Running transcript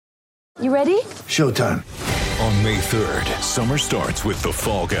You ready? Showtime. On May 3rd, summer starts with The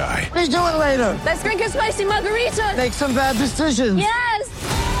Fall Guy. Let's do it later. Let's drink a spicy margarita. Make some bad decisions. Yes!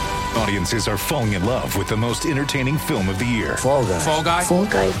 Audiences are falling in love with the most entertaining film of the year. Fall Guy. Fall Guy? Fall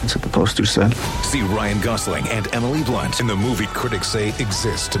Guy. That's what the poster said. See Ryan Gosling and Emily Blunt in the movie critics say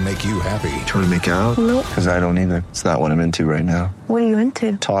exists to make you happy. Trying to make it out? Nope. Because I don't either. It's not what I'm into right now. What are you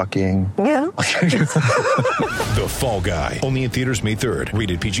into? Talking. Yeah. The Fall Guy. Only in theaters May 3rd.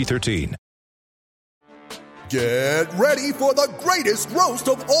 Rated PG-13. Get ready for the greatest roast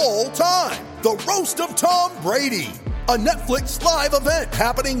of all time. The Roast of Tom Brady. A Netflix live event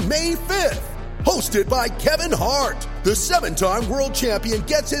happening May 5th. Hosted by Kevin Hart. The 7-time world champion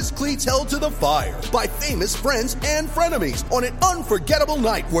gets his cleats held to the fire by famous friends and frenemies on an unforgettable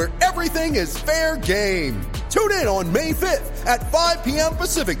night where everything is fair game. Tune in on May 5th at 5 p.m.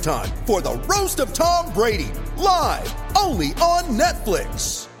 Pacific time for the Roast of Tom Brady. Live only on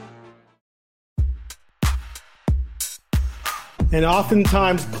Netflix. An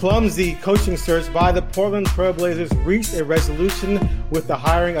oftentimes clumsy coaching search by the Portland Trail Blazers reached a resolution with the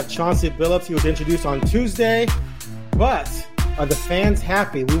hiring of Chauncey Billups. He was introduced on Tuesday, but are the fans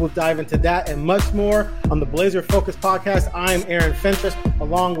happy? We will dive into that and much more on the Blazer Focus podcast. I'm Aaron Fentress,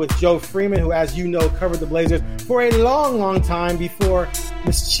 along with Joe Freeman, who, as you know, covered the Blazers for a long, long time before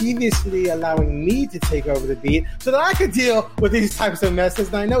mischievously allowing me to take over the beat so that I could deal with these types of messes.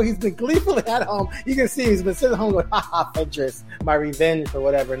 And I know he's been gleefully at home. You can see he's been sitting home with, Fentress, my revenge or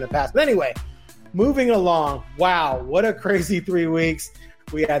whatever in the past. But anyway, moving along. Wow, what a crazy 3 weeks.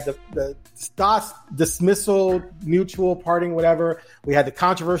 We had the Stotts dismissal, mutual parting, whatever. We had the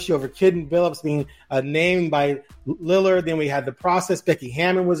controversy over Kidd Billups being named by Lillard. Then we had the process. Becky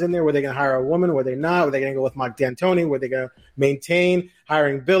Hammon was in there. Were they going to hire a woman? Were they not? Were they going to go with Mike D'Antoni? Were they going to maintain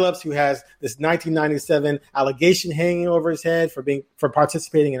hiring Billups, who has this 1997 allegation hanging over his head for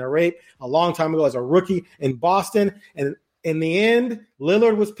participating in a rape a long time ago as a rookie in Boston? And in the end,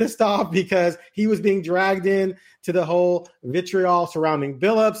 Lillard was pissed off because he was being dragged in to the whole vitriol surrounding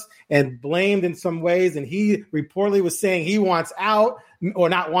Billups and blamed in some ways. And he reportedly was saying he wants out, or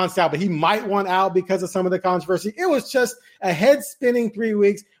not wants out, but he might want out because of some of the controversy. It was just a head-spinning 3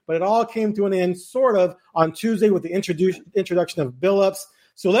 weeks, but it all came to an end sort of on Tuesday with the introduction of Billups.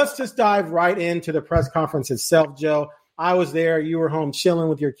 So let's just dive right into the press conference itself, Joe. I was there. You were home chilling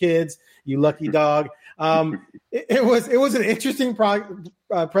with your kids, you lucky dog. It was an interesting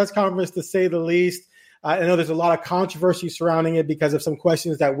press conference, to say the least. I know there's a lot of controversy surrounding it because of some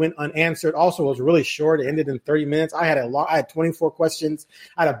questions that went unanswered. Also, it was really short. It ended in 30 minutes. I had 24 questions.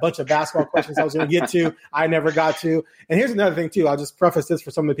 I had a bunch of basketball questions I was going to get to. I never got to. And here's another thing, too. I'll just preface this for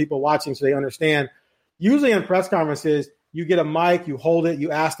some of the people watching so they understand. Usually in press conferences, you get a mic, you hold it,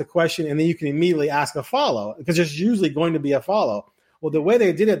 you ask the question, and then you can immediately ask a follow because there's usually going to be a follow. Well, the way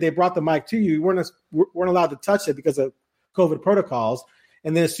they did it, they brought the mic to you. You weren't allowed to touch it because of COVID protocols.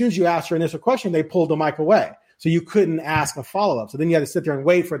 And then as soon as you asked your initial question, they pulled the mic away. So you couldn't ask a follow-up. So then you had to sit there and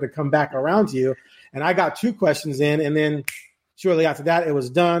wait for it to come back around to you. And I got 2 questions in, and then shortly after that, it was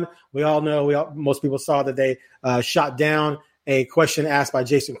done. We all know, most people saw that they shot down a question asked by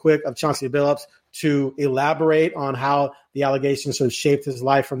Jason Quick of Chauncey Billups to elaborate on how the allegations sort of shaped his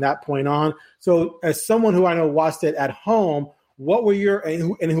life from that point on. So as someone who I know watched it at home, what were your,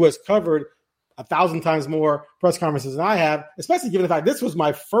 and who has covered 1,000 times more press conferences than I have, especially given the fact this was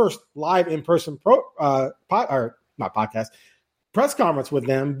my first live in-person press conference with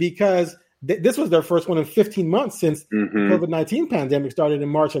them, because this was their first one in 15 months since the COVID-19 pandemic started in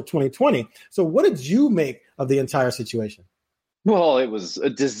March of 2020. So what did you make of the entire situation? Well, it was a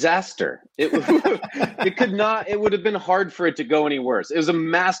disaster. It would have been hard for it to go any worse. It was a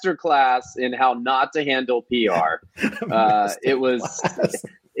master class in how not to handle PR.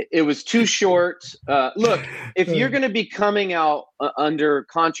 It was too short. Look, if you're going to be coming out under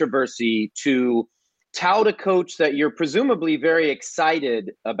controversy to tout a coach that you're presumably very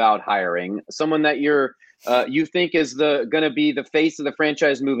excited about hiring, someone that you think is going to be the face of the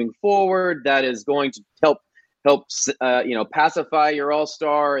franchise moving forward, that is going to help pacify your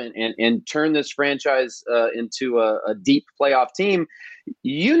all-star and turn this franchise into a deep playoff team,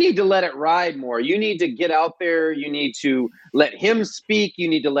 you need to let it ride more. You need to get out there. You need to let him speak. You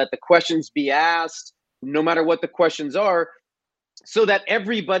need to let the questions be asked, no matter what the questions are, so that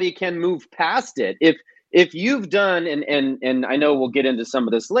everybody can move past it. If you've done, and I know we'll get into some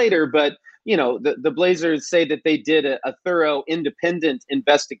of this later, but the Blazers say that they did a thorough independent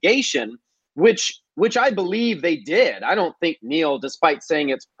investigation, which I believe they did. I don't think Neil, despite saying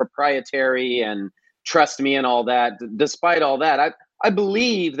it's proprietary and trust me and all that, despite all that, I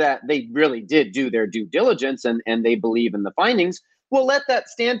believe that they really did do their due diligence and they believe in the findings. well, let that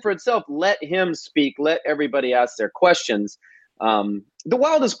stand for itself. Let him speak. Let everybody ask their questions. The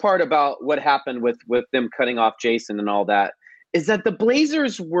wildest part about what happened with them cutting off Jason and all that is that the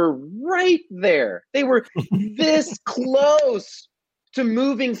Blazers were right there. They were this close to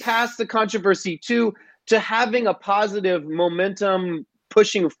moving past the controversy to having a positive momentum,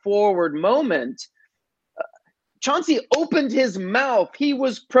 pushing forward moment. Chauncey opened his mouth. He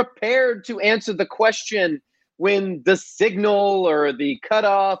was prepared to answer the question when the signal or the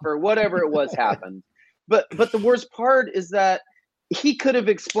cutoff or whatever it was happened. But the worst part is that he could have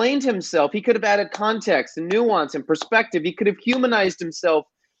explained himself. He could have added context and nuance and perspective. He could have humanized himself,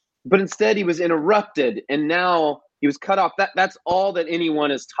 but instead he was interrupted, and now he was cut off. That's all that anyone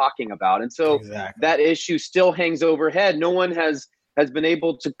is talking about. And so that issue still hangs overhead. No one has been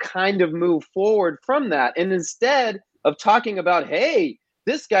able to kind of move forward from that. And instead of talking about, hey,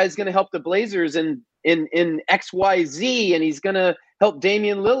 this guy's going to help the Blazers in XYZ, and he's going to help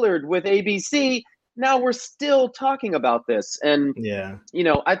Damian Lillard with ABC, now we're still talking about this. And,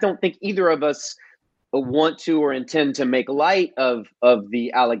 I don't think either of us want to or intend to make light of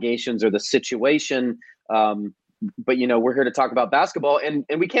the allegations or the situation. But, we're here to talk about basketball, and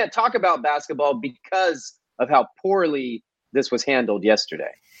we can't talk about basketball because of how poorly this was handled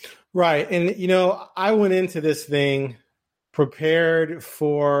yesterday. Right. And, I went into this thing prepared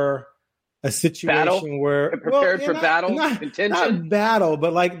for a situation where contention. Not battle,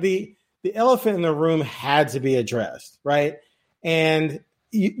 but like the elephant in the room had to be addressed. Right. And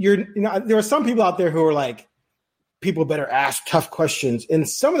there are some people out there who are like, people better ask tough questions. And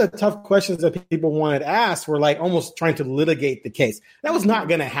some of the tough questions that people wanted asked were like almost trying to litigate the case. That was not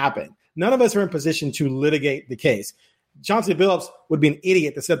going to happen. None of us are in position to litigate the case. Chauncey Billups would be an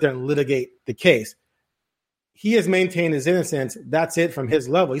idiot to sit there and litigate the case. He has maintained his innocence. That's it from his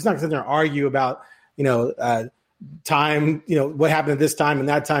level. He's not going to sit there and argue about, time, what happened at this time and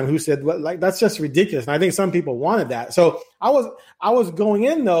that time, who said what. Like, that's just ridiculous. And I think some people wanted that. So I was going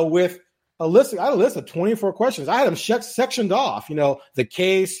in though with a list. I had a list of 24 questions. I had them sectioned off. The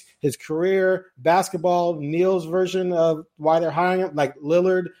case, his career, basketball, Neil's version of why they're hiring him, like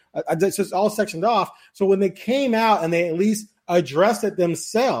Lillard. It's just all sectioned off. So when they came out and they at least addressed it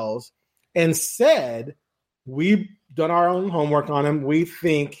themselves and said, we've done our own homework on him, we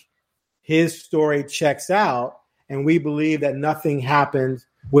think his story checks out, and we believe that nothing happened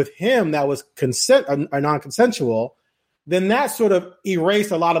with him that was consent or non-consensual, then that sort of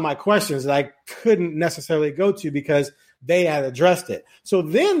erased a lot of my questions that I couldn't necessarily go to because they had addressed it. So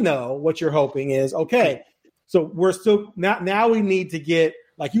then, though, what you're hoping is, okay, so we're still now we need to get,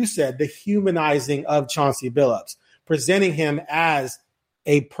 like you said, the humanizing of Chauncey Billups, presenting him as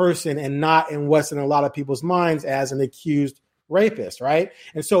a person and not in what's in a lot of people's minds as an accused rapist, right?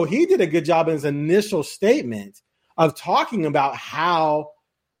 And so he did a good job in his initial statement of talking about how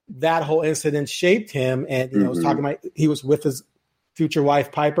that whole incident shaped him. And, was talking about, he was with his future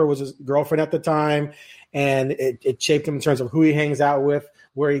wife, Piper was his girlfriend at the time. And it shaped him in terms of who he hangs out with,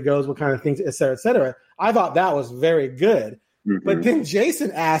 where he goes, what kind of things, et cetera, et cetera. I thought that was very good. But then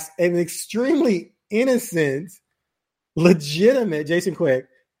Jason asked an extremely innocent, legitimate, Jason Quick,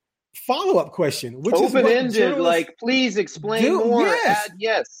 follow-up question, which open-ended, is like, please explain more. Yes. Add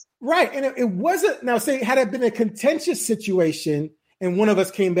yes. Right. And it wasn't, now say, had it been a contentious situation and one of us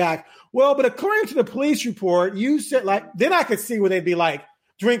came back, well, but according to the police report, you said, like, then I could see where they'd be like,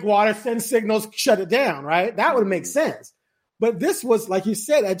 drink water, send signals, shut it down, right? That would make sense. But this was, like you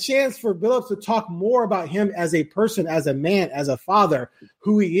said, a chance for Billups to talk more about him as a person, as a man, as a father,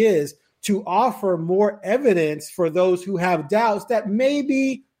 who he is, to offer more evidence for those who have doubts that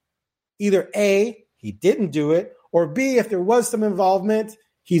maybe either A, he didn't do it, or B, if there was some involvement,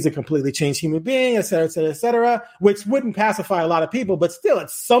 he's a completely changed human being, et cetera, et cetera, et cetera, which wouldn't pacify a lot of people, but still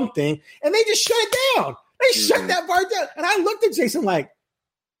it's something. And they just shut it down. They shut that part down. And I looked at Jason like,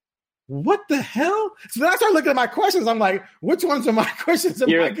 what the hell? So then I started looking at my questions. I'm like, which ones of my questions am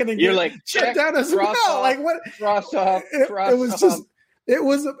I going to get like, shut down as well? Off, like what? Cross off. It was just, it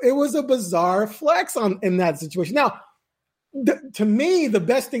was a bizarre flex in that situation. Now, to me, the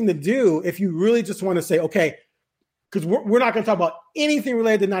best thing to do, if you really just want to say, okay, because we're not going to talk about anything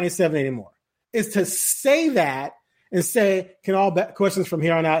related to 97 anymore, is to say that and say, can all questions from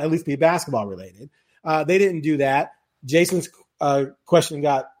here on out at least be basketball related? They didn't do that. Jason's question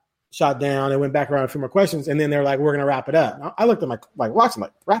got shot down and went back around a few more questions. And then they're like, we're going to wrap it up. I looked at watching,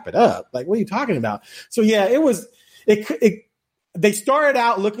 wrap it up. Like, what are you talking about? So yeah, they started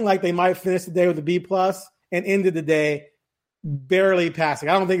out looking like they might finish the day with a B+ and ended the day barely passing.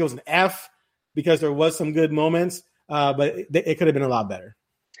 I don't think it was an F because there was some good moments, but it could have been a lot better.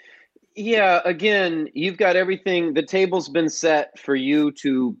 Yeah, again, you've got everything. The table's been set for you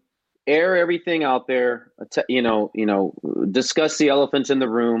to air everything out there. Discuss the elephant in the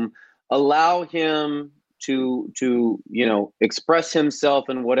room. Allow him to express himself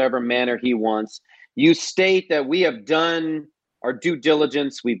in whatever manner he wants. You state that we have done our due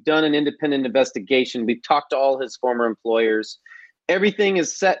diligence. We've done an independent investigation. We've talked to all his former employers. Everything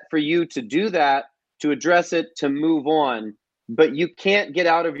is set for you to do that, to address it, to move on. But you can't get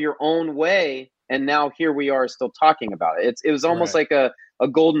out of your own way. And now here we are still talking about it. It was almost like a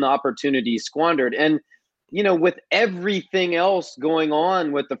golden opportunity squandered. And, with everything else going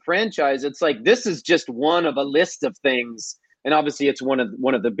on with the franchise, it's like this is just one of a list of things. And obviously it's one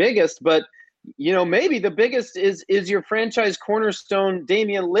of the biggest, but maybe the biggest is your franchise cornerstone,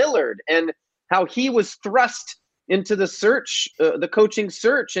 Damian Lillard, and how he was thrust into the search, the coaching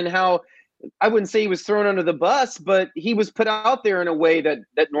search, and how I wouldn't say he was thrown under the bus, but he was put out there in a way that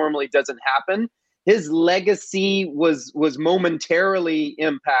normally doesn't happen. His legacy was momentarily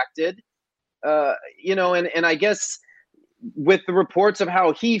impacted, and I guess with the reports of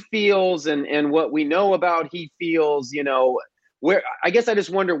how he feels and what we know about he feels, where I guess I just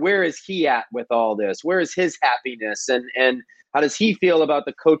wonder, where is he at with all this? Where is his happiness and how does he feel about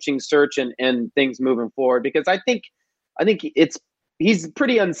the coaching search and things moving forward? Because I think he's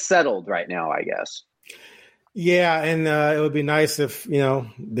pretty unsettled right now, I guess. Yeah, and it would be nice if, there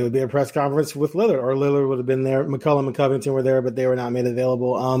would be a press conference with Lillard, or Lillard would have been there. McCollum and Covington were there, but they were not made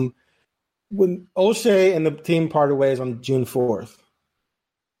available. When O'Shea and the team parted ways on June 4th,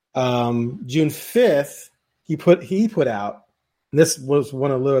 June 5th, he put out, and this was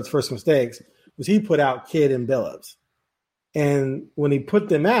one of Lillard's first mistakes, was he put out Kidd and Billups. And when he put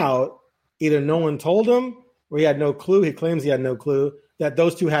them out, either no one told him or he had no clue. He claims he had no clue that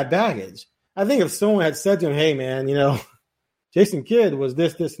those two had baggage. I think if someone had said to him, hey, man, Jason Kidd was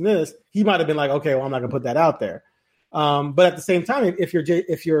this, this, and this, he might have been like, okay, well, I'm not going to put that out there. But at the same time, if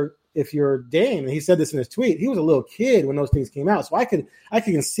you're Dame, and he said this in his tweet, he was a little kid when those things came out. So I could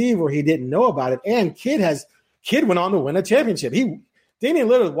conceive where he didn't know about it. And Kidd went on to win a championship. Damian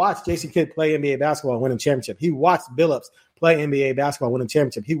Lillard watched Jason Kidd play NBA basketball and win a championship. He watched Billups play NBA basketball, win a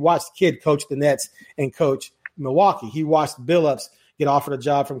championship. He watched Kidd coach the Nets and coach Milwaukee. He watched Billups get offered a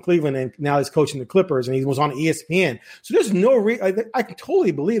job from Cleveland, and now he's coaching the Clippers, and he was on ESPN. So there's no I can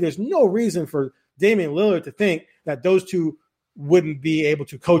totally believe there's no reason for Damian Lillard to think that those two wouldn't be able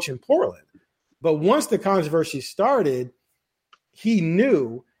to coach in Portland. But once the controversy started, he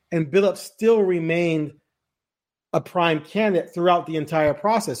knew, and Billups still remained a prime candidate throughout the entire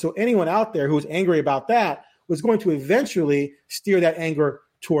process. So anyone out there who was angry about that was going to eventually steer that anger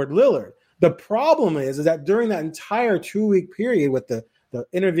toward Lillard. The problem is that during that entire 2-week period with the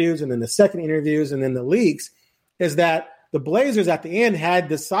interviews and then the second interviews and then the leaks, is that the Blazers at the end had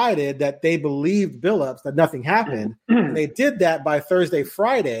decided that they believed Billups, that nothing happened. And they did that by Thursday,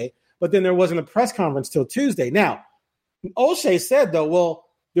 Friday, but then there wasn't a press conference till Tuesday. Now, O'Shea said, though, well,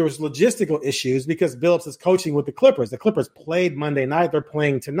 there was logistical issues because Billups is coaching with the Clippers. The Clippers played Monday night. They're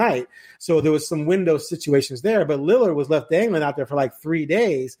playing tonight. So there was some window situations there. But Lillard was left dangling out there for like 3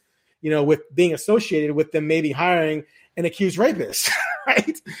 days, with being associated with them maybe hiring an accused rapist,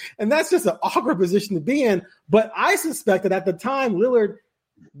 right? And that's just an awkward position to be in. But I suspect that at the time, Lillard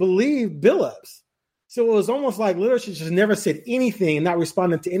believed Billups. So it was almost like Lillard should just never said anything and not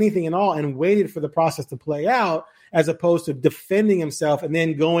responded to anything at all and waited for the process to play out, as opposed to defending himself and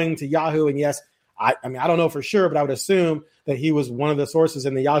then going to Yahoo. And yes, I mean, I don't know for sure, but I would assume that he was one of the sources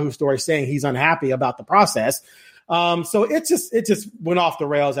in the Yahoo story saying he's unhappy about the process. So it just went off the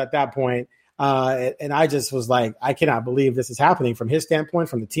rails at that point. And I just was like, I cannot believe this is happening from his standpoint,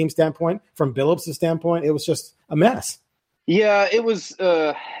 from the team standpoint, from Billups' standpoint. It was just a mess. Yeah, it was.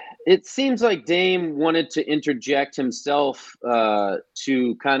 It seems like Dame wanted to interject himself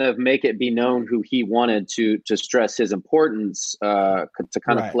to kind of make it be known who he wanted to stress his importance, to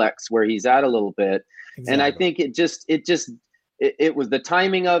kind of flex where he's at a little bit. Exactly. And I think it was the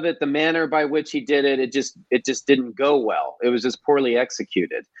timing of it, the manner by which he did it. It just didn't go well. It was just poorly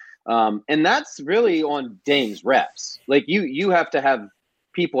executed. And that's really on Dame's reps. Like you have to have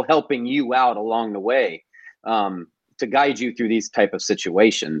people helping you out along the way, to guide you through these type of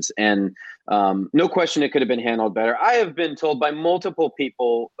situations. And no question, it could have been handled better. I have been told by multiple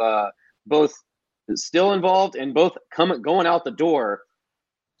people, both still involved and both going out the door,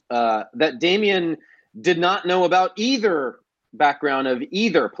 that Damian did not know about either background of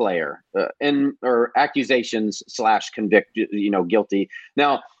either player, or accusations / convict, guilty.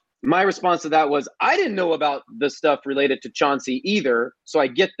 Now, my response to that was, I didn't know about the stuff related to Chauncey either. So I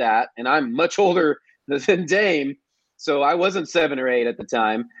get that. And I'm much older than Dame. So I wasn't 7 or 8 at the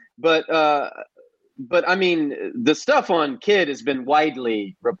time. But I mean, the stuff on Kidd has been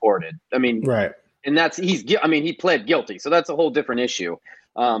widely reported. I mean, right. And he pled guilty. So that's a whole different issue.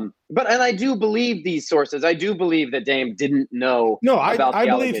 And I do believe these sources. I do believe that Dame didn't know. No, I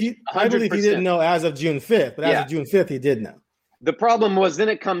believe he didn't know as of June 5th, but as of June 5th, he did know. The problem was then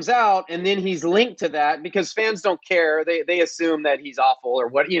it comes out and then he's linked to that because fans don't care. They assume that he's awful or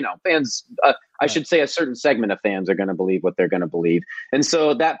what, fans, I should say a certain segment of fans are going to believe what they're going to believe. And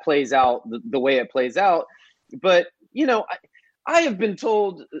so that plays out the way it plays out. But, I have been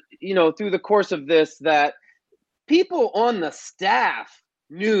told, through the course of this that people on the staff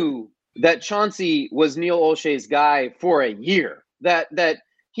knew that Chauncey was Neil Olshey's guy for a year, that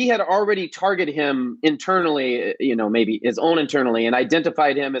he had already targeted him internally, maybe his own internally, and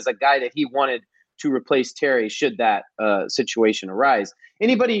identified him as a guy that he wanted to replace Terry should that situation arise.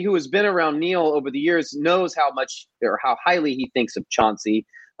 Anybody who has been around Neil over the years knows how much or how highly he thinks of Chauncey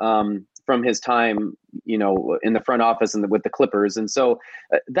from his time, in the front office and with the Clippers. And so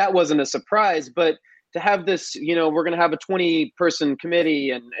that wasn't a surprise, but to have this, we're going to have a 20-person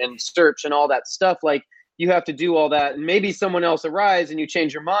committee and search and all that stuff, like, you have to do all that, and maybe someone else arrives and you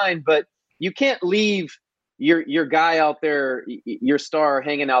change your mind, but you can't leave your guy out there, your star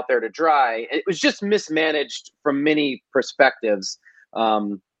hanging out there to dry. It was just mismanaged from many perspectives.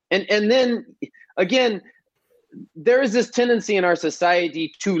 And then again, there is this tendency in our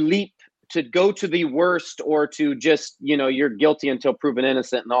society to go to the worst or to just, you're guilty until proven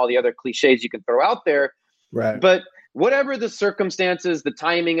innocent and all the other cliches you can throw out there. Right. But whatever the circumstances, the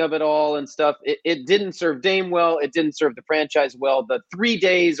timing of it all and stuff, it didn't serve Dame well. It didn't serve the franchise well. The 3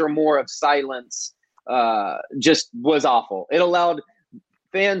 days or more of silence just was awful. It allowed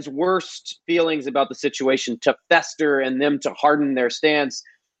fans' worst feelings about the situation to fester and them to harden their stance.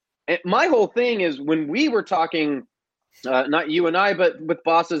 And my whole thing is when we were talking, not you and I, but with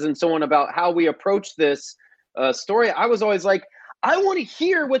bosses and so on about how we approach this story, I was always like, I want to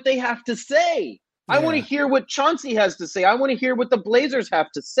hear what they have to say. I want to hear what Chauncey has to say. I want to hear what the Blazers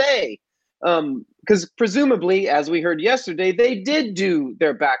have to say. Because presumably, as we heard yesterday, they did do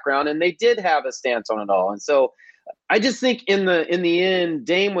their background and they did have a stance on it all. And so I just think in the end,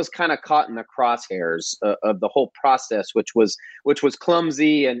 Dame was kind of caught in the crosshairs of the whole process, which was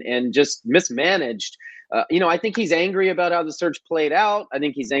clumsy and just mismanaged. I think he's angry about how the search played out. I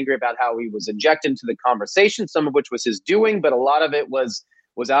think he's angry about how he was injected into the conversation, some of which was his doing, but a lot of it was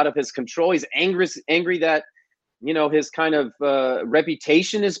out of his control. He's angry that, his kind of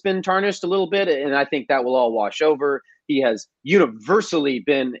reputation has been tarnished a little bit. And I think that will all wash over. He has universally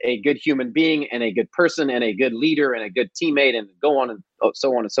been a good human being and a good person and a good leader and a good teammate and so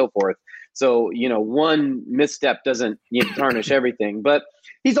on and so forth. So, one misstep doesn't tarnish everything, but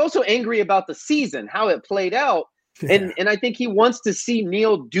he's also angry about the season, how it played out. And I think he wants to see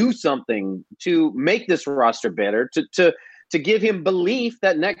Neil do something to make this roster better, to give him belief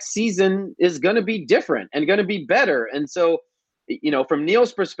that next season is going to be different and going to be better. And so, from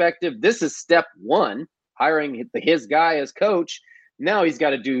Neil's perspective, this is step one, hiring his guy as coach. Now he's got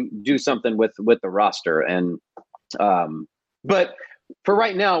to do something with the roster. And, but for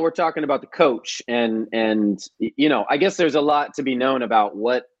right now, we're talking about the coach and, I guess there's a lot to be known about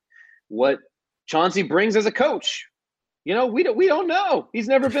what Chauncey brings as a coach. We don't know. He's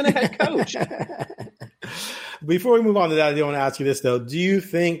never been a head coach. Before we move on to that, I do want to ask you this, though. Do you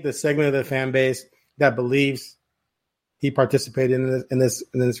think the segment of the fan base that believes he participated in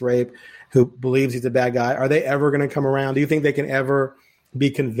this rape, who believes he's a bad guy, are they ever going to come around? Do you think they can ever be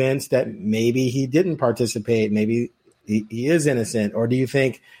convinced that maybe he didn't participate, maybe he is innocent, or do you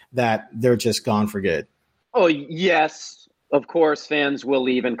think that they're just gone for good? Oh, yes. Of course, fans will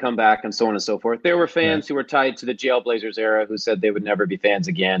leave and come back and so on and so forth. There were fans who were tied to the Jailblazers era who said they would never be fans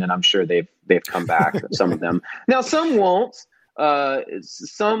again, and I'm sure they've come back, some of them. Now, some won't.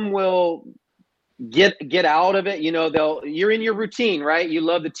 Some will get out of it. You're in your routine, right? You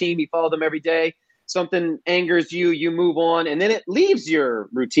love the team. You follow them every day. Something angers you, you move on, and then it leaves your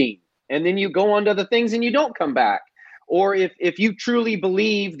routine. And then you go on to other things and you don't come back. Or if you truly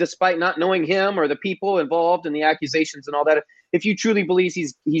believe, despite not knowing him or the people involved in the accusations and all that, if you truly believe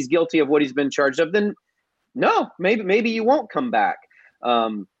he's guilty of what he's been charged of, then no, maybe you won't come back.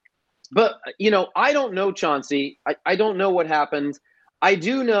 But, I don't know Chauncey. I don't know what happened. I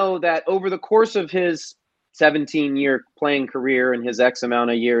do know that over the course of his 17-year playing career and his X amount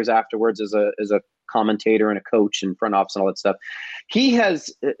of years afterwards as a commentator and a coach and front office and all that stuff, he has,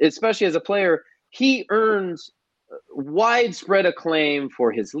 especially as a player, he earns widespread acclaim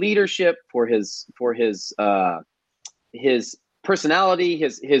for his leadership, for his personality,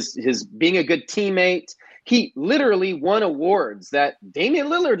 his being a good teammate. he literally won awards that Damian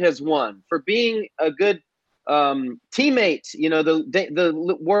Lillard has won for being a good teammate. You know,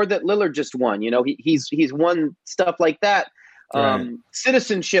 the award that Lillard just won. You know, he's won stuff like that. Right.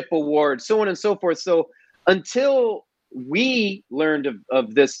 Citizenship award, so on and so forth. So until we learned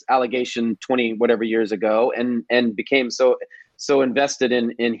of this allegation 20 whatever years ago and became so invested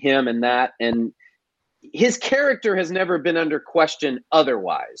in him and that, and his character has never been under question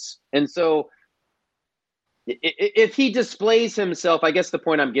otherwise. And so if he displays himself, I guess the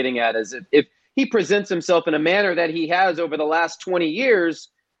point I'm getting at is if he presents himself in a manner that he has over the last 20 years,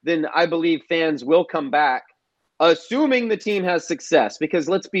 then I believe fans will come back, assuming the team has success. Because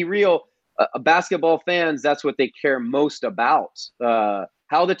let's be real, basketball fans, that's what they care most about.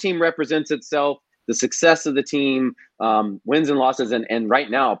 How the team represents itself, the success of the team, wins and losses, and right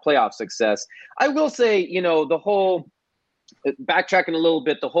now, playoff success. I will say, you know, the whole, backtracking a little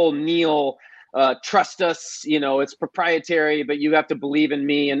bit, the whole Neil, trust us, you know, it's proprietary, but you have to believe in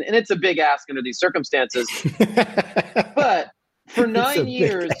me. And it's a big ask under these circumstances. But for 9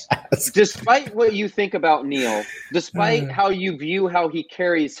 years, despite what you think about Neil, despite how you view how he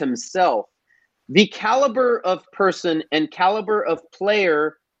carries himself, the caliber of person and caliber of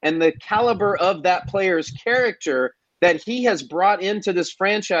player and the caliber of that player's character that he has brought into this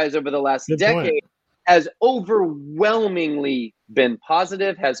franchise over the last decade has overwhelmingly been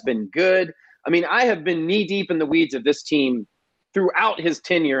positive, has been good. I mean, I have been knee deep in the weeds of this team throughout his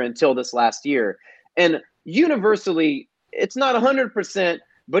tenure until this last year. And universally, it's not 100%,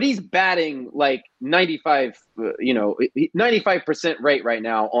 but he's batting like 95% rate right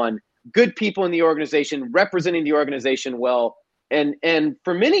now on good people in the organization, representing the organization well. And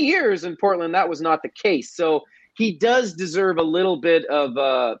for many years in Portland, that was not the case. So he does deserve a little bit of,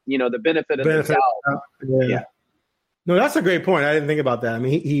 the benefit of the doubt. Yeah. No, that's a great point. I didn't think about that. I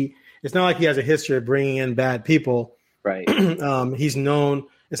mean, he it's not like he has a history of bringing in bad people. Right. He's known.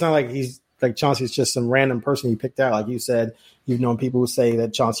 It's not like he's like Chauncey's just some random person he picked out. Like you said, you've known people who say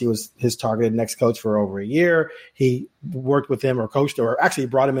that Chauncey was his targeted next coach for over a year. He worked with him or coached or actually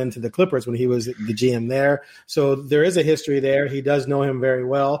brought him into the Clippers when he was the GM there. So there is a history there. He does know him very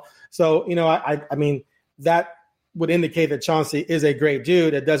well. So, you know, I mean, that would indicate that Chauncey is a great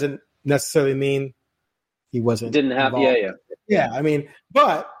dude. It doesn't necessarily mean he wasn't. Didn't have. Involved. Yeah. I mean,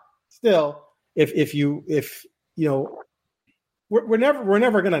 but still, if you know, we're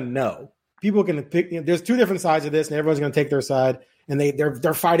never going to know. People can pick. You know, there's two different sides of this, and everyone's going to take their side, and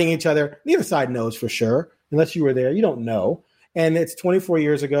they're fighting each other. Neither side knows for sure, unless you were there. You don't know, and it's 24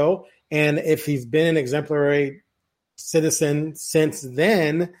 years ago. And if he's been an exemplary citizen since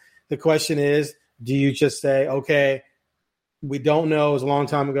then, the question is, do you just say, okay, we don't know, it was a long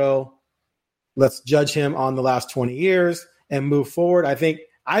time ago, let's judge him on the last 20 years and move forward? I think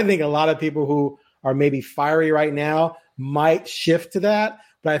a lot of people who are maybe fiery right now might shift to that.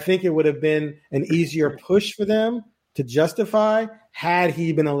 But I think it would have been an easier push for them to justify had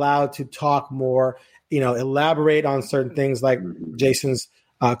he been allowed to talk more, you know, elaborate on certain things like Jason's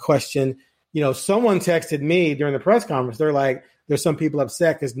question. You know, someone texted me during the press conference. They're like, there's some people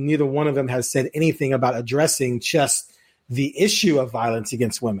upset because neither one of them has said anything about addressing just the issue of violence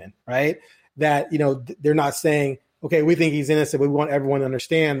against women, right? That, you know, they're not saying, okay, we think he's innocent, but we want everyone to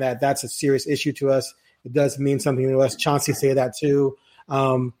understand that that's a serious issue to us. It does mean something to us. Chauncey say that too.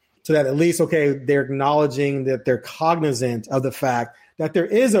 So that at least, okay, they're acknowledging that they're cognizant of the fact that there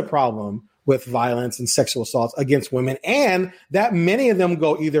is a problem with violence and sexual assaults against women, and that many of them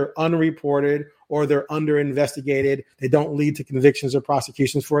go either unreported or they're under investigated. They don't lead to convictions or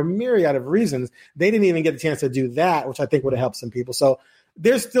prosecutions for a myriad of reasons. They didn't even get a chance to do that, which I think would have helped some people. So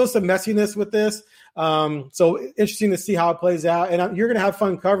there's still some messiness with this. So interesting to see how it plays out. And you're going to have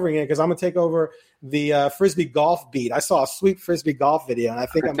fun covering it because I'm going to take over the Frisbee golf beat. I saw a sweet Frisbee golf video, and I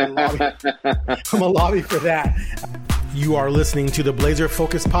think I'm going to lobby for that. You are listening to the Blazer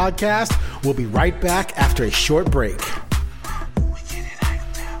Focus podcast. We'll be right back after a short break.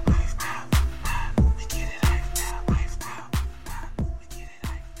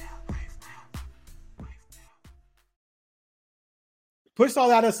 Push all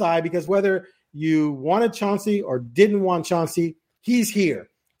that aside, because whether you wanted Chauncey or didn't want Chauncey, he's here.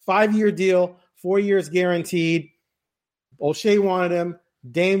 5-year deal, 4 years guaranteed. O'Shea wanted him.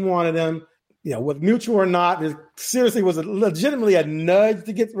 Dame wanted him. You know, with mutual or not, it seriously was legitimately a nudge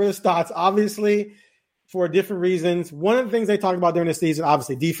to get rid of Stotts, obviously, for different reasons. One of the things they talked about during the season,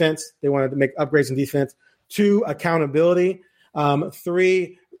 obviously, defense. They wanted to make upgrades in defense. 2, accountability.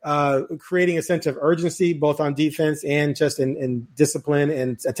 3, creating a sense of urgency, both on defense and just in discipline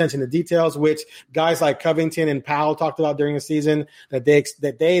and attention to details, which guys like Covington and Powell talked about during the season, that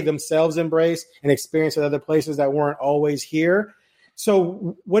they themselves embrace and experience at other places that weren't always here.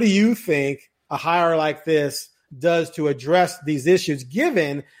 So what do you think a hire like this does to address these issues,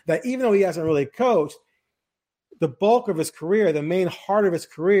 given that even though he hasn't really coached, the bulk of his career, the main heart of his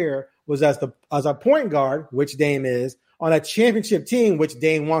career was as a point guard, which Dame is, on a championship team, which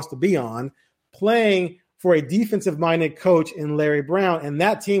Dame wants to be on, playing for a defensive-minded coach in Larry Brown. And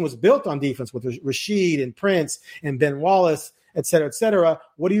that team was built on defense with Rasheed and Prince and Ben Wallace, et cetera, et cetera.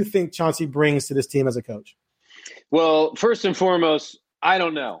 What do you think Chauncey brings to this team as a coach? Well, first and foremost, I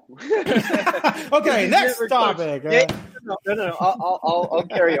don't know. Okay, next topic. No. I'll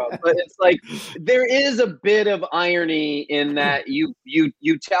carry on. But it's like there is a bit of irony in that you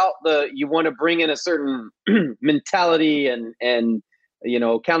tout you want to bring in a certain mentality and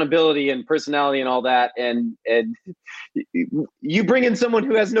accountability and personality and all that, and you bring in someone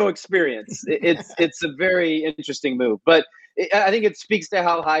who has no experience. It's a very interesting move, but I think it speaks to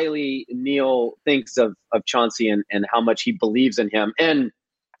how highly Neil thinks of Chauncey and how much he believes in him. And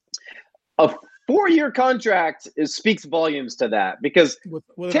a 4-year contract speaks volumes to that, because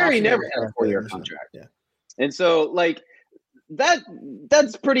Terry never had a 4-year contract. Yeah. And so like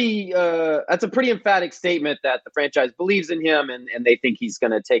that's pretty that's a pretty emphatic statement that the franchise believes in him and they think he's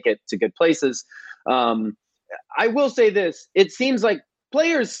going to take it to good places. I will say this, it seems like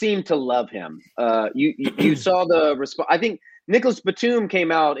players seem to love him. You saw the response. I think Nicholas Batum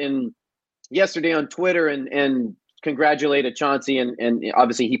came out yesterday on Twitter and congratulated Chauncey, and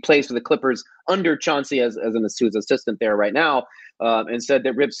obviously he plays for the Clippers under Chauncey as an assistant there right now, and said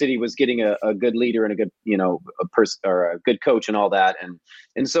that Rip City was getting a good leader and a good a person or a good coach and all that,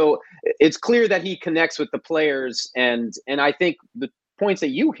 and so it's clear that he connects with the players, and I think the points that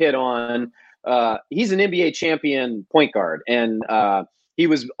you hit on, he's an NBA champion point guard, and he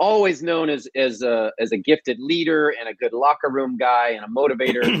was always known as a gifted leader and a good locker room guy and a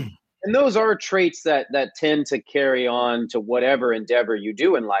motivator. And those are traits that tend to carry on to whatever endeavor you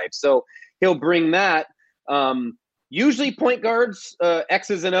do in life. So he'll bring that. Usually point guards,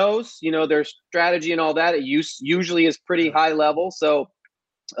 X's and O's, their strategy and all that, it usually is pretty high level. So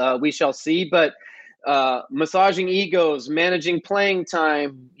we shall see. But massaging egos, managing playing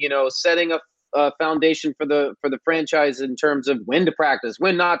time, setting a foundation for the franchise in terms of when to practice,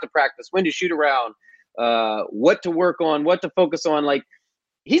 when not to practice, when to shoot around, what to work on, what to focus on. Like,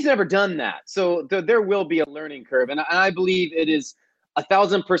 he's never done that. So there will be a learning curve. And I believe it is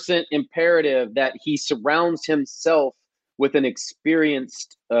 1,000% imperative that he surrounds himself with an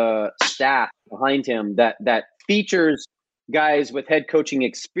experienced staff behind him that features guys with head coaching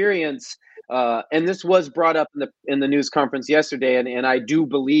experience. And this was brought up in the news conference yesterday. And I do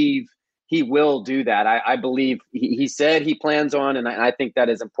believe he will do that. I believe he said he plans on, and I think that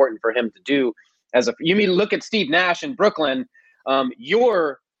is important for him to do. You mean look at Steve Nash in Brooklyn,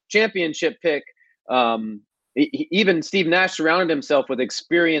 your championship pick. Even Steve Nash surrounded himself with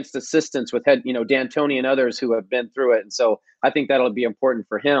experienced assistants with head, D'Antoni and others who have been through it. And so I think that'll be important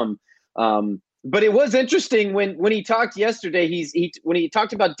for him. But it was interesting when he talked yesterday, when he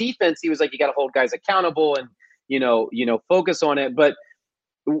talked about defense, he was like, you got to hold guys accountable and, focus on it. But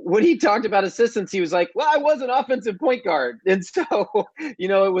when he talked about assistants, he was like, well, I was an offensive point guard. And so,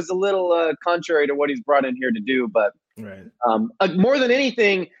 it was a little contrary to what he's brought in here to do. But right. More than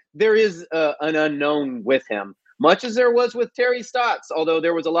anything, there is an unknown with him, much as there was with Terry Stotts, although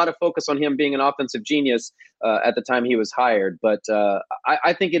there was a lot of focus on him being an offensive genius at the time he was hired. But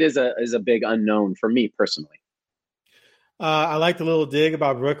I think it is a big unknown for me personally. I liked the little dig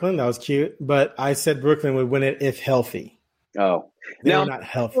about Brooklyn. That was cute. But I said Brooklyn would win it if healthy. Oh, they're not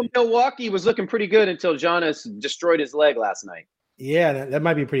healthy. Milwaukee was looking pretty good until Giannis destroyed his leg last night. Yeah, that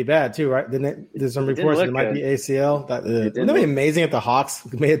might be pretty bad too, right? There's some reports that it might be ACL. Wouldn't that be amazing if the Hawks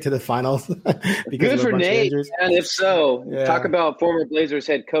made it to the finals? Good for Nate, and if so, talk about former Blazers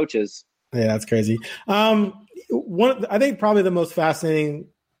head coaches. Yeah, that's crazy. I think probably the most fascinating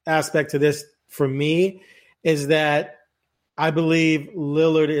aspect to this for me is that I believe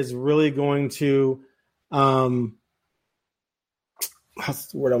Lillard is really going to what's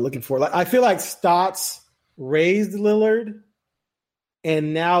the word I'm looking for? I feel like Stotts raised Lillard,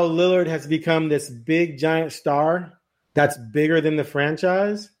 and now Lillard has become this big giant star that's bigger than the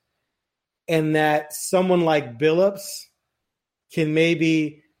franchise, and that someone like Billups can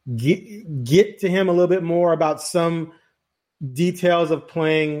maybe get to him a little bit more about some details of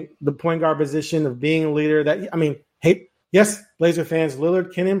playing the point guard position, of being a leader. Yes, Blazer fans,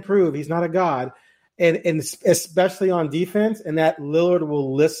 Lillard can improve. He's not a god. and especially on defense, and that Lillard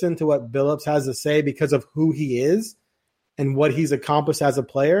will listen to what Billups has to say because of who he is and what he's accomplished as a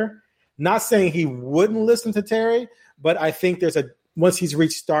player. Not saying he wouldn't listen to Terry, but I think once he's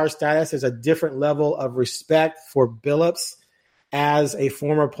reached star status, there's a different level of respect for Billups as a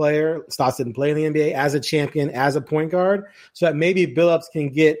former player. Stotts didn't play in the NBA, as a champion, as a point guard, so that maybe Billups can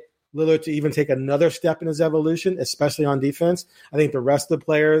get Lillard to even take another step in his evolution, especially on defense. I think the rest of the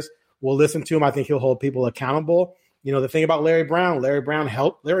players will listen to him. I think he'll hold people accountable. You know, the thing about Larry Brown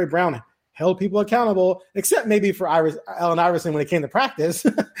held people accountable, except maybe for Allen Iverson when it came to practice.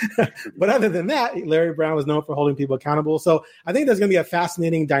 But other than that, Larry Brown was known for holding people accountable. So I think there's going to be a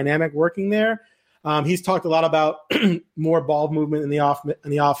fascinating dynamic working there. He's talked a lot about more ball movement in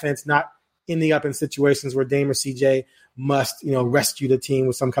the offense, not ending up in situations where Dame or CJ must, rescue the team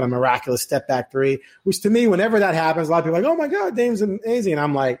with some kind of miraculous step back three, which to me, whenever that happens, a lot of people are like, oh my God, Dame's amazing. And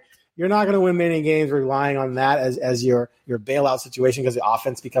I'm like, you're not going to win many games relying on that as your bailout situation because the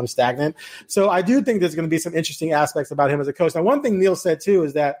offense becomes stagnant. So I do think there's going to be some interesting aspects about him as a coach. Now, one thing Neil said too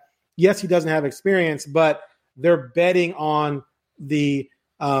is that, yes, he doesn't have experience, but they're betting on the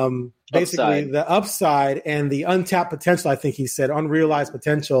basically the upside and the untapped potential, I think he said, unrealized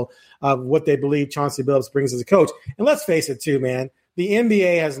potential of what they believe Chauncey Billups brings as a coach. And let's face it too, man, the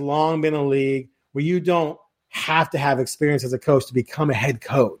NBA has long been a league where you don't have to have experience as a coach to become a head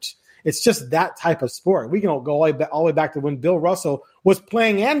coach. It's just that type of sport. We can go all the way back to when Bill Russell was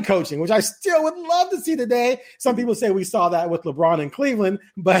playing and coaching, which I still would love to see today. Some people say we saw that with LeBron in Cleveland,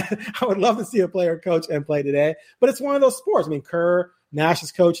 but I would love to see a player coach and play today. But it's one of those sports. I mean, Kerr, Nash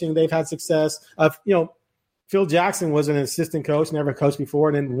is coaching. They've had success. Phil Jackson was an assistant coach, never coached before,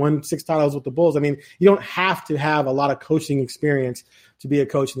 and then won 6 titles with the Bulls. I mean, you don't have to have a lot of coaching experience to be a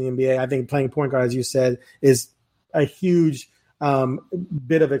coach in the NBA. I think playing point guard, as you said, is a huge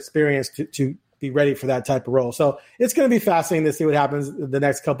bit of experience to be ready for that type of role. So it's going to be fascinating to see what happens the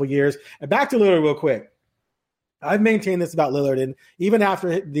next couple of years. And back to Lillard real quick. I've maintained this about Lillard, and even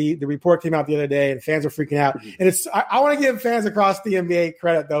after the report came out the other day and fans are freaking out, and I want to give fans across the NBA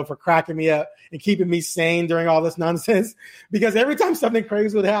credit, though, for cracking me up and keeping me sane during all this nonsense, because every time something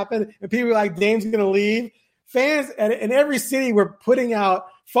crazy would happen and people were like, Dame's going to leave, fans in every city were putting out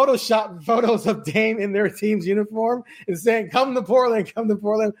Photoshop photos of Dame in their team's uniform and saying, come to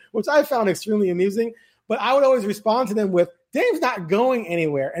Portland, which I found extremely amusing. But I would always respond to them with, Dame's not going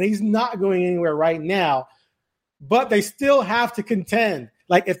anywhere, and he's not going anywhere right now. But they still have to contend.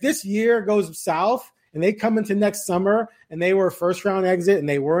 Like, if this year goes south and they come into next summer and they were a first-round exit and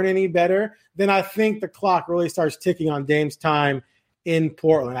they weren't any better, then I think the clock really starts ticking on Dame's time in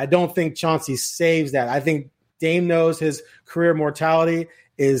Portland. I don't think Chauncey saves that. I think Dame knows his career mortality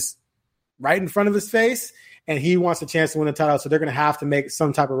is right in front of his face, and he wants a chance to win the title. So they're going to have to make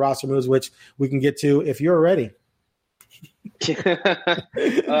some type of roster moves, which we can get to if you're ready. If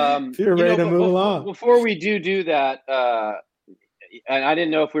you're ready to move along. Before we do that, and I didn't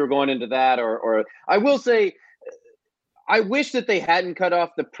know if we were going into that or I will say, I wish that they hadn't cut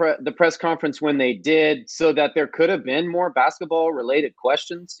off the press conference when they did, so that there could have been more basketball related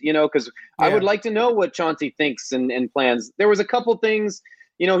questions, because I would like to know what Chauncey thinks and plans. There was a couple things,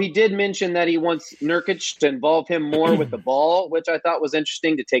 he did mention that he wants Nurkic to involve him more with the ball, which I thought was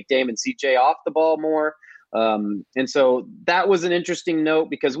interesting, to take Dame and CJ off the ball more. And so that was an interesting note,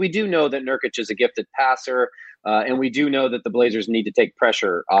 because we do know that Nurkic is a gifted passer, and we do know that the Blazers need to take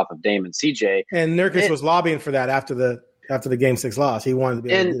pressure off of Dame and CJ. And Nurkic was lobbying for that after the Game 6 loss. He wanted to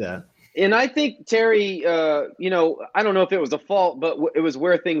be able to do that. And I think Terry, I don't know if it was a fault, but it was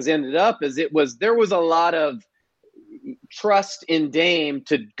where things ended up. There was a lot of trust in Dame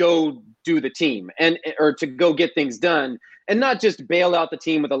to go do the team or to go get things done. And not just bail out the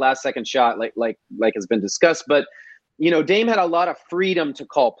team with a last-second shot like has been discussed, but Dame had a lot of freedom to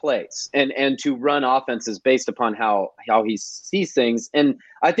call plays and to run offenses based upon how he sees things. And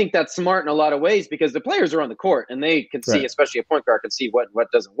I think that's smart in a lot of ways, because the players are on the court and they can see, especially a point guard can see what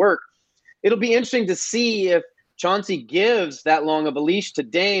doesn't work. It'll be interesting to see if Chauncey gives that long of a leash to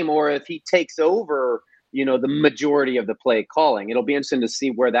Dame, or if he takes over, the majority of the play calling. It'll be interesting to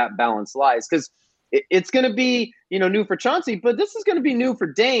see where that balance lies, because it's going to be, new for Chauncey, but this is going to be new for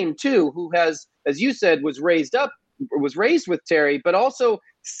Dame too, who has, as you said, was raised with Terry, but also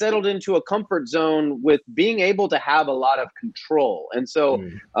settled into a comfort zone with being able to have a lot of control. And so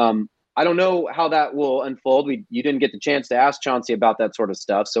I don't know how that will unfold. You didn't get the chance to ask Chauncey about that sort of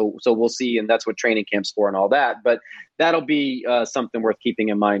stuff. So we'll see. And that's what training camp's for and all that, but that'll be something worth keeping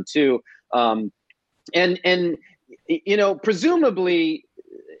in mind too. And presumably,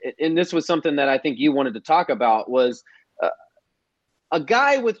 and this was something that I think you wanted to talk about, was a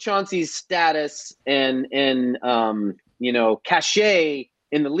guy with Chauncey's status and cachet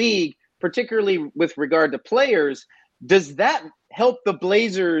in the league, particularly with regard to players, does that help the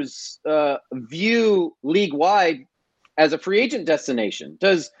Blazers view league-wide as a free agent destination?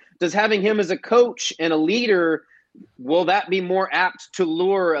 Does having him as a coach and a leader, will that be more apt to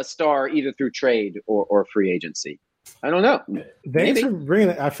lure a star either through trade or free agency? I don't know. Thanks for bringing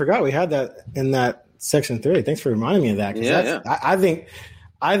that. I forgot we had that in that section 3. Thanks for reminding me of that. Yeah. I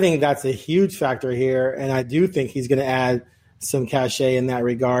think that's a huge factor here, and I do think he's going to add some cachet in that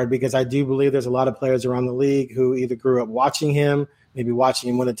regard, because I do believe there's a lot of players around the league who either grew up watching him, maybe watching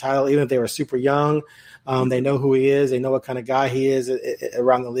him win a title, even if they were super young. They know who he is. They know what kind of guy he is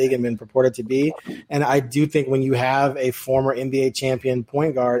around the league and been purported to be. And I do think when you have a former NBA champion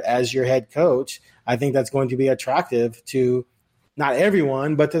point guard as your head coach, I think that's going to be attractive to not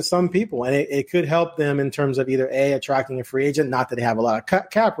everyone, but to some people. And it could help them in terms of either A, attracting a free agent, not that they have a lot of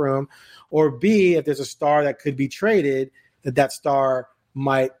cap room, or B, if there's a star that could be traded, that star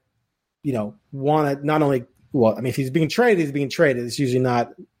might, want to not only, if he's being traded, he's being traded. It's usually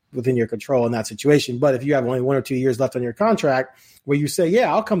not within your control in that situation. But if you have only 1 or 2 years left on your contract where you say,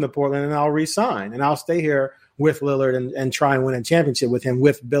 yeah, I'll come to Portland and I'll re-sign and I'll stay here with Lillard and try and win a championship with him,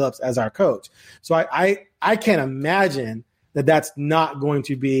 with Billups as our coach. So I can't imagine that that's not going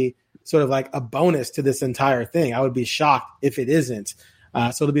to be sort of like a bonus to this entire thing. I would be shocked if it isn't.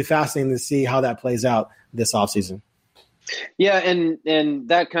 So it'll be fascinating to see how that plays out this offseason. Yeah, and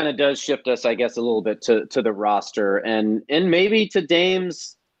that kind of does shift us, I guess, a little bit to the roster and maybe to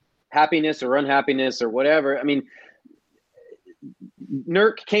Dame's happiness or unhappiness or whatever. I mean,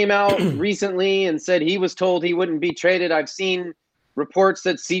 Nurk came out recently and said he was told he wouldn't be traded. I've seen reports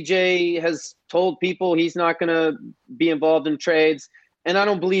that CJ has told people he's not going to be involved in trades, and I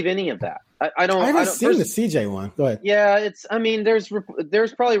don't believe any of that. I haven't seen the CJ one. Go ahead. Yeah,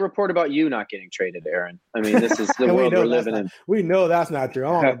 there's probably a report about you not getting traded, Aaron. I mean, this is the world we're living in. We know that's not true.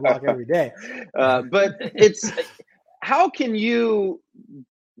 I'm on the block every day. But it's how can you,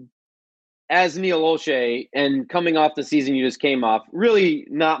 as Neil Olshey, and coming off the season you just came off, really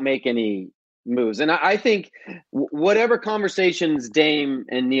not make any moves? And I think whatever conversations Dame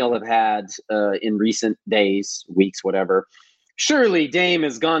and Neil have had in recent days, weeks, whatever, surely Dame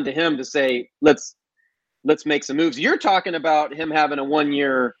has gone to him to say, let's make some moves. You're talking about him having a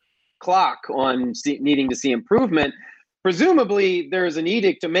 1-year clock on needing to see improvement. Presumably there's an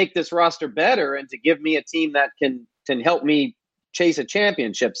edict to make this roster better and to give me a team that can help me chase a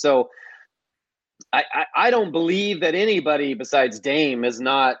championship. So I don't believe that anybody besides Dame is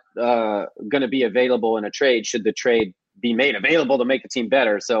not going to be available in a trade should the trade be made available to make the team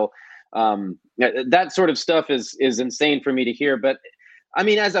better. So that sort of stuff is insane for me to hear. But I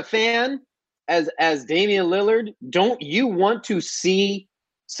mean, as a fan, as Damian Lillard, don't you want to see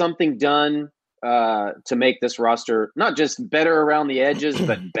something done to make this roster not just better around the edges,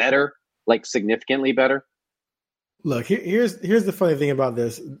 but better, like significantly better? Look, here's the funny thing about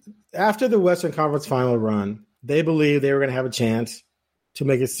this. After the Western Conference Final run, they believed they were going to have a chance to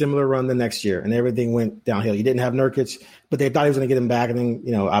make a similar run the next year, and everything went downhill. You didn't have Nurkic, but they thought he was going to get him back, and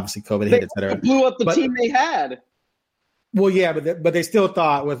then obviously COVID hit, et cetera. They blew up the team they had. Well, yeah, but they still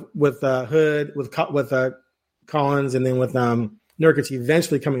thought with Hood, with Collins, and then with Nurkic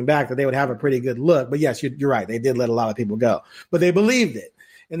eventually coming back that they would have a pretty good look. But yes, you're right. They did let a lot of people go, but they believed it.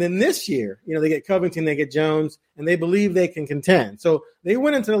 And then this year, they get Covington, they get Jones, and they believe they can contend. So they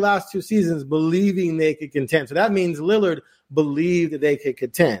went into the last 2 seasons believing they could contend. So that means Lillard believed that they could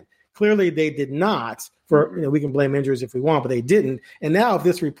contend. Clearly they did not. We can blame injuries if we want, but they didn't. And now if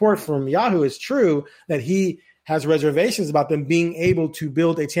this report from Yahoo is true, that he has reservations about them being able to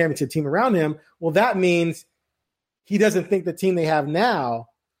build a championship team around him, well, that means he doesn't think the team they have now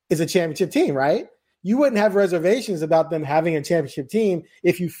is a championship team, right? You wouldn't have reservations about them having a championship team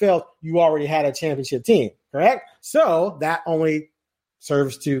if you felt you already had a championship team, correct? So that only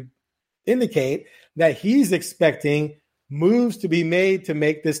serves to indicate that he's expecting moves to be made to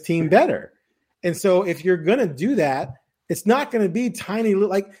make this team better. And so if you're going to do that, it's not going to be tiny,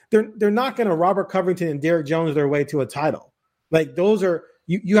 like they're not going to Robert Covington and Derrick Jones their way to a title. Like those are,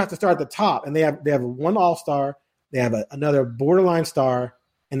 you have to start at the top, and they have one all-star, they have another borderline star,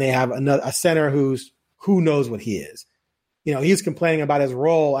 and they have a center who knows what he is. He's complaining about his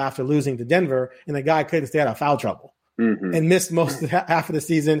role after losing to Denver, and the guy couldn't stay out of foul trouble and missed most of half of the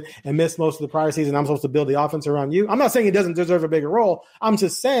season and missed most of the prior season. I'm supposed to build the offense around you. I'm not saying he doesn't deserve a bigger role. I'm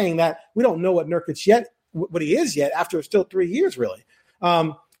just saying that we don't know what Nurkic yet, what he is yet after still 3 years, really.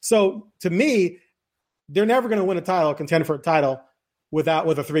 So to me, they're never going to win a title, contend for a title with a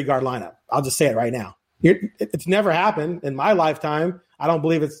 3-guard lineup. I'll just say it right now. It's never happened in my lifetime. I don't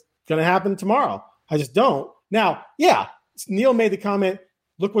believe it's going to happen tomorrow. I just don't. Now, yeah, Neil made the comment,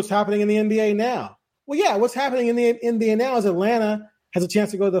 look what's happening in the NBA now. Well, yeah, what's happening in the NBA now is Atlanta has a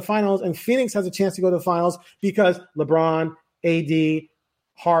chance to go to the finals and Phoenix has a chance to go to the finals because LeBron, AD,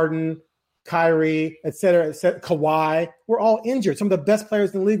 Harden, Kyrie, et cetera, Kawhi, we're all injured. Some of the best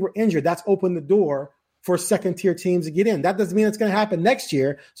players in the league were injured. That's opened the door for second-tier teams to get in. That doesn't mean it's going to happen next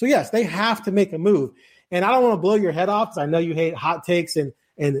year. So, yes, they have to make a move. And I don't want to blow your head off because I know you hate hot takes and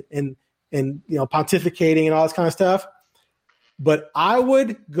pontificating and all this kind of stuff. But I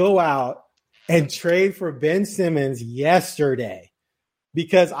would go out and trade for Ben Simmons yesterday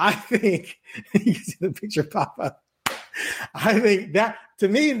because I think you see the picture pop up. I think that, to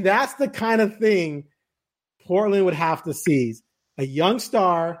me, that's the kind of thing Portland would have to seize. A young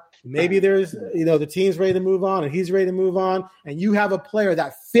star, maybe there's, the team's ready to move on and he's ready to move on, and you have a player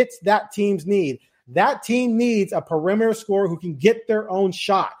that fits that team's need. That team needs a perimeter scorer who can get their own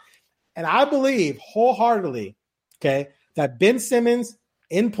shot. And I believe wholeheartedly, that Ben Simmons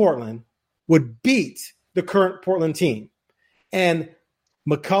in Portland would beat the current Portland team. And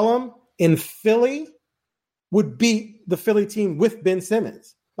McCollum in Philly would beat the Philly team with Ben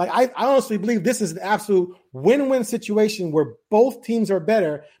Simmons. Like, I honestly believe this is an absolute win-win situation where both teams are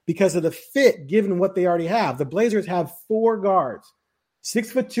better because of the fit given what they already have. The Blazers have 4 guards,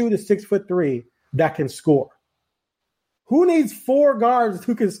 6'2" to 6'3", that can score. Who needs 4 guards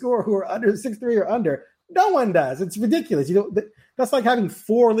who can score who are under 6'3" or under? No one does. It's ridiculous. That's like having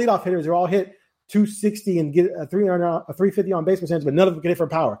 4 leadoff hitters who all hit 260 and get a 350 on base percentage, but none of them can hit for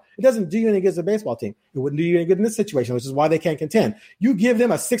power. It doesn't do you any good as a baseball team. It wouldn't do you any good in this situation, which is why they can't contend. You give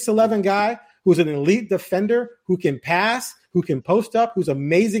them a 6'11" guy who's an elite defender, who can pass, who can post up, who's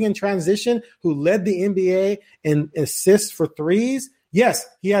amazing in transition, who led the NBA in assists for threes. Yes,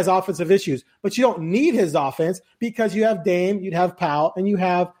 he has offensive issues, but you don't need his offense because you have Dame, you'd have Powell, and you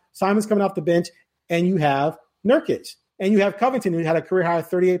have Simons coming off the bench, and you have Nurkic. And you have Covington, who had a career-high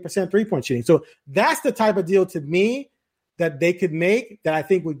 38% three-point shooting. So that's the type of deal, to me, that they could make that I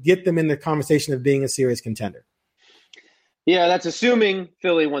think would get them in the conversation of being a serious contender. Yeah, that's assuming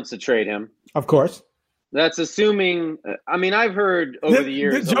Philly wants to trade him. Of course. That's assuming – I've heard over the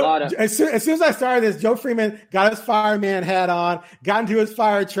years a lot of – As soon as I started this, Joe Freeman got his fireman hat on, got into his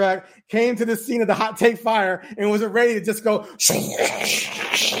fire truck, came to the scene of the hot take fire, and was ready to just go –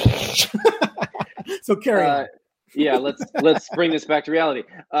 So carry on. Yeah, let's bring this back to reality.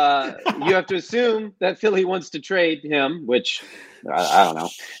 You have to assume that Philly wants to trade him, which I don't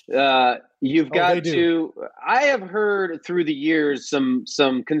know. You've got to. I have heard through the years some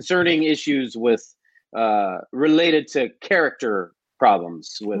concerning issues with related to character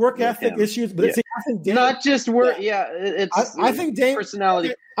problems with work ethic issues, but I think Dame, not just work. Yeah, I think Dame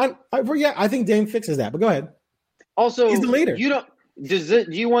personality. I think Dame fixes that. But go ahead. Also, he's the leader. You don't. Does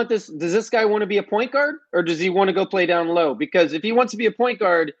this guy want to be a point guard, or does he want to go play down low? Because if he wants to be a point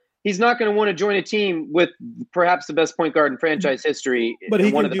guard, he's not going to want to join a team with perhaps the best point guard in franchise history. But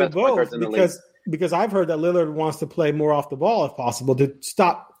he one can of the do best point guards both in the league. because I've heard that Lillard wants to play more off the ball if possible to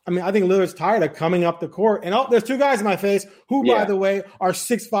stop. I mean, I think Lillard's tired of coming up the court. And there's 2 guys in my face who, by the way, are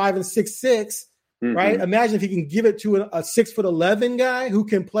 6'5" and 6'6". Mm-hmm. Right? Imagine if he can give it to a 6'11" guy who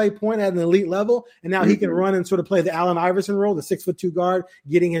can play point at an elite level, and now he can run and sort of play the Allen Iverson role, the 6'2" guard,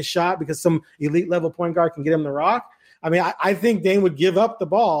 getting his shot because some elite level point guard can get him the rock. I mean, I think Dame would give up the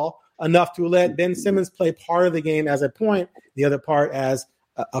ball enough to let Ben Simmons play part of the game as a point, the other part as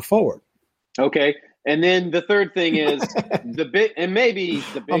a forward. Okay, and then the third thing is maybe the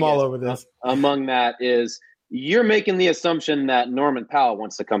biggest I'm all over this. Among that is, you're making the assumption that Norman Powell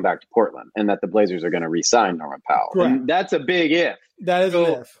wants to come back to Portland and that the Blazers are going to re-sign Norman Powell. Correct. And that's a big if. That is an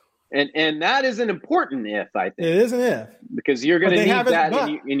if. And that is an important if, I think. It is an if. Because you're going to need that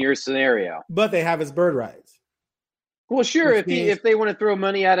in your scenario. But they have his bird rights. Well, sure, if they want to throw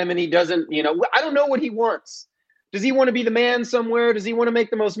money at him and he doesn't, I don't know what he wants. Does he want to be the man somewhere? Does he want to make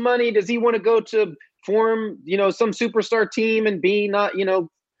the most money? Does he want to go to form, some superstar team and be not,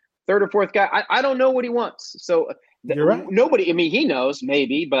 third or fourth guy? I don't know what he wants. So you're right. Nobody, he knows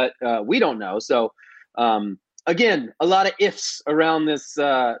maybe, but we don't know. So again, a lot of ifs around this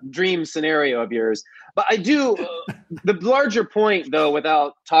dream scenario of yours. But I do, the larger point though,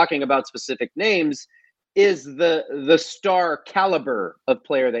 without talking about specific names, is the star caliber of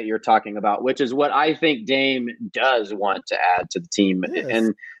player that you're talking about, which is what I think Dame does want to add to the team. Yes.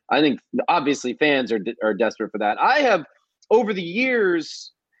 And I think obviously fans are desperate for that. I have over the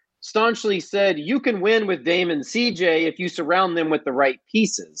years staunchly said you can win with Dame and CJ if you surround them with the right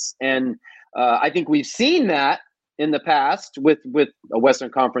pieces. And I think we've seen that in the past with a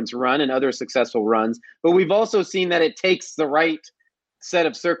Western Conference run and other successful runs, but we've also seen that it takes the right set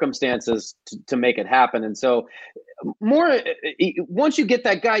of circumstances to make it happen. And so once you get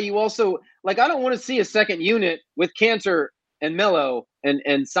that guy, you also I don't want to see a second unit with Cantor and Melo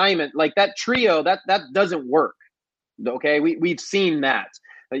and Simon, like that trio that doesn't work. Okay. We've seen that,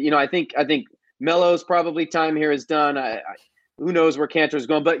 I think Melo's probably time here is done. Who knows where Cantor's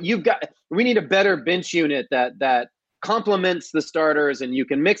going, but we need a better bench unit that complements the starters, and you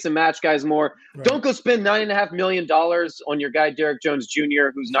can mix and match guys more. Right. Don't go spend $9.5 million on your guy, Derek Jones Jr.,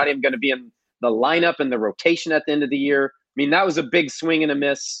 who's not even going to be in the lineup and the rotation at the end of the year. I mean, that was a big swing and a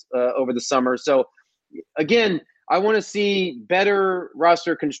miss over the summer. So again, I want to see better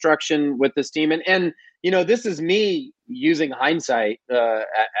roster construction with this team. And this is me using hindsight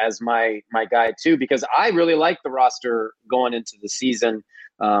as my guide too, because I really like the roster going into the season.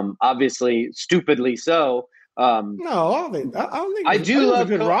 Obviously, stupidly so. No, I don't think I do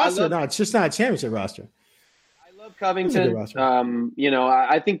love a good roster. No, it's just not a championship roster. I love Covington.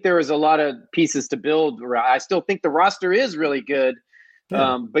 I think there is a lot of pieces to build. I still think the roster is really good.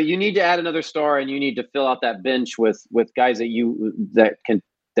 Yeah. But you need to add another star, and you need to fill out that bench with guys that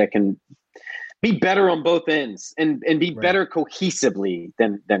can be better on both ends and be better cohesively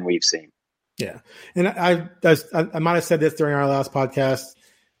than we've seen. Yeah, and I might have said this during our last podcast,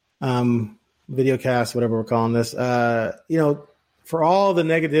 videocast, whatever we're calling this. For all the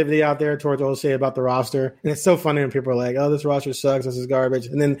negativity out there towards O'Shea about the roster, and it's so funny when people are like, "Oh, this roster sucks. This is garbage,"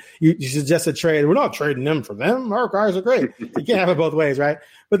 and then you suggest a trade. We're not trading them for them. Our guys are great. You can't have it both ways, right?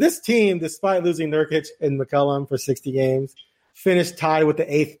 But this team, despite losing Nurkic and McCollum for 60 games, finished tied with the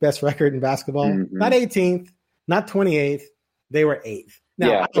 8th best record in basketball. Mm-hmm. Not 18th, not 28th. They were 8th.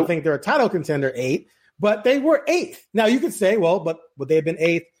 Now, I don't think they're a title contender 8th, but they were 8th. Now, you could say, well, but would they have been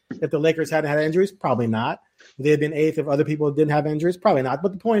 8th if the Lakers hadn't had injuries? Probably not. Would they have been 8th if other people didn't have injuries? Probably not.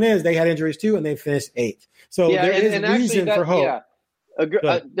 But the point is, they had injuries too, and they finished 8th. So there is reason for hope.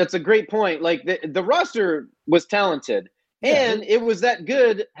 That's a great point. Like the roster was talented. And it was that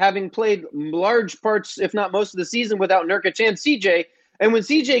good, having played large parts, if not most of the season, without Nurkic and CJ. And when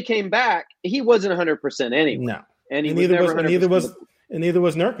CJ came back, he wasn't 100% anyway. No, and neither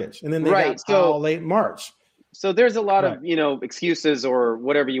was Nurkic. And then they got Powell late March. So there's a lot of excuses or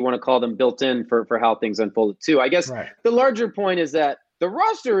whatever you want to call them built in for how things unfolded too. I guess the larger point is that the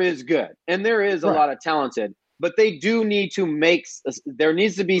roster is good, and there is a lot of talented. But they do need to there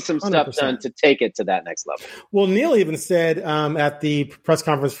needs to be some stuff 100%. done to take it to that next level. Well, Neil even said at the press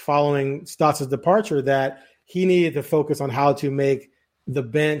conference following Stotts' departure that he needed to focus on how to make the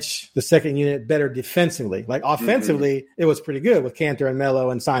bench, the second unit, better defensively. Like offensively, it was pretty good with Cantor and Melo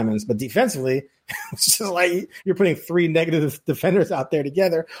and Simons. But defensively, it's just like you're putting 3 negative defenders out there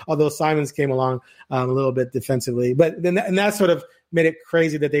together, although Simons came along a little bit defensively. But then that sort of made it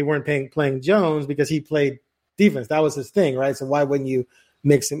crazy that they weren't playing Jones because he played defense. That was his thing, right? So why wouldn't you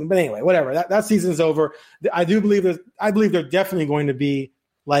mix him? But anyway, whatever. That season's over. I believe they're definitely going to be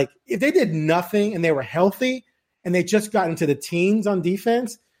like, if they did nothing and they were healthy and they just got into the teens on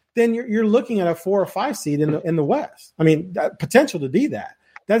defense, then you're looking at a 4 or 5 seed in the West. I mean, potential to be that.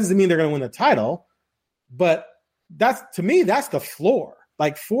 That doesn't mean they're going to win the title, but to me, that's the floor.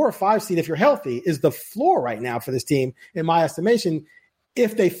 Like 4 or 5 seed, if you're healthy, is the floor right now for this team, in my estimation,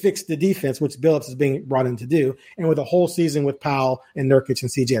 if they fix the defense, which Billups is being brought in to do, and with a whole season with Powell and Nurkic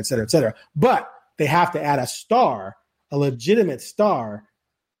and CJ, et cetera, et cetera. But they have to add a star, a legitimate star,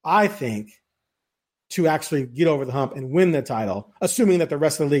 I think, to actually get over the hump and win the title, assuming that the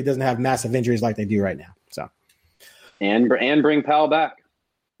rest of the league doesn't have massive injuries like they do right now. So, and bring Powell back.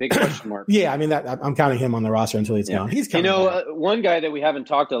 Big question mark. Yeah, I mean, I'm counting him on the roster until he's gone. He's coming back. One guy that we haven't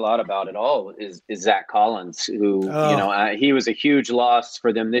talked a lot about at all is Zach Collins, who he was a huge loss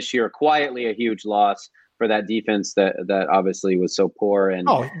for them this year. Quietly, a huge loss for that defense that obviously was so poor. And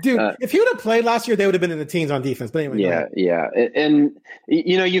if he would have played last year, they would have been in the teens on defense. But anyway, and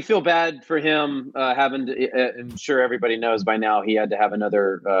you feel bad for him having to. I'm sure everybody knows by now he had to have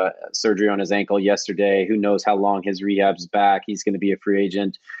another surgery on his ankle yesterday. Who knows how long his rehab's back? He's going to be a free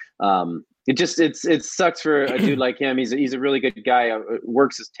agent. It sucks for a dude like him. He's a really good guy.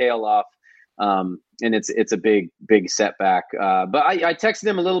 Works his tail off. And it's a big setback. But I texted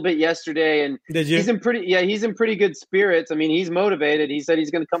him a little bit yesterday, and did you? He's in pretty good spirits. I mean, he's motivated. He said he's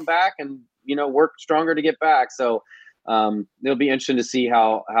going to come back and work stronger to get back. So it'll be interesting to see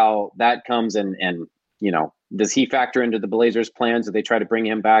how that comes, and does he factor into the Blazers' plans? Do they try to bring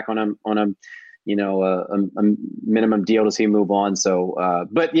him back on a a minimum deal to see him move on. So,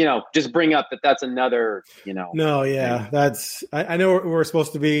 but just bring up that's another, No, yeah, that's I know we're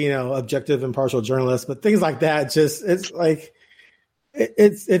supposed to be objective, impartial journalists, but things like that it's like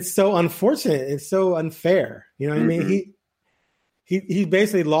it's so unfortunate. It's so unfair. You know what I mean? He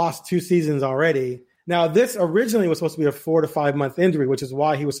basically lost 2 seasons already. Now, this originally was supposed to be a 4 to 5 month injury, which is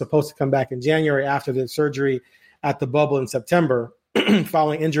why he was supposed to come back in January after the surgery at the bubble in September,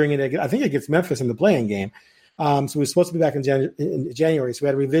 following injuring it. I think against Memphis in the playing game. So he was supposed to be back in January. So we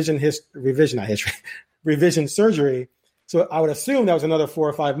had revision surgery. So I would assume that was another 4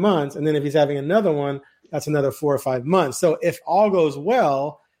 or 5 months. And then if he's having another one, that's another 4 or 5 months. So if all goes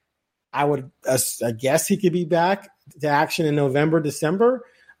well, I guess he could be back to action in November, December.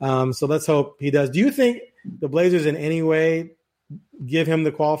 So let's hope he does. Do you think the Blazers in any way give him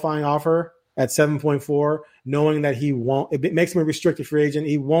the qualifying offer at 7.4, knowing that he won't? It makes him a restricted free agent.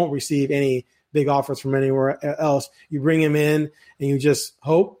 He won't receive any big offers from anywhere else. You bring him in and you just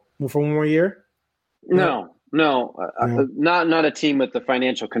hope for one more year? No. Not a team with the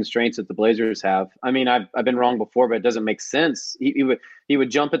financial constraints that the Blazers have. I mean, I've been wrong before, but it doesn't make sense. He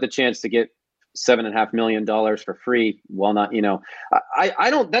would jump at the chance to get $7.5 million for free. Well, not, I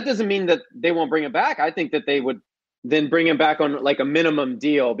don't, that doesn't mean that they won't bring him back. I think that they would then bring him back on like a minimum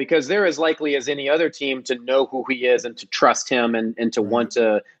deal, because they're as likely as any other team to know who he is and to trust him and to want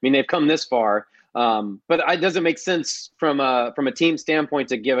to, I mean, they've come this far. But it doesn't make sense from a team standpoint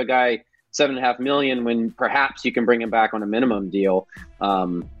to give a guy $7.5 million when perhaps you can bring him back on a minimum deal.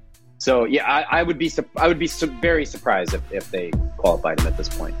 So yeah, I would be very surprised if they qualified him at this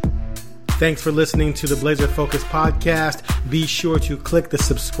point. Thanks for listening to the Blazer Focus podcast. Be sure to click the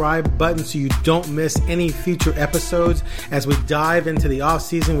subscribe button so you don't miss any future episodes. As we dive into the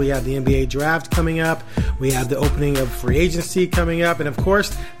offseason, we have the NBA draft coming up. We have the opening of free agency coming up. And of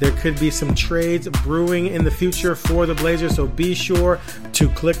course, there could be some trades brewing in the future for the Blazers. So be sure to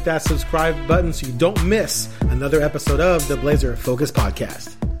click that subscribe button so you don't miss another episode of the Blazer Focus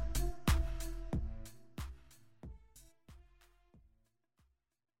podcast.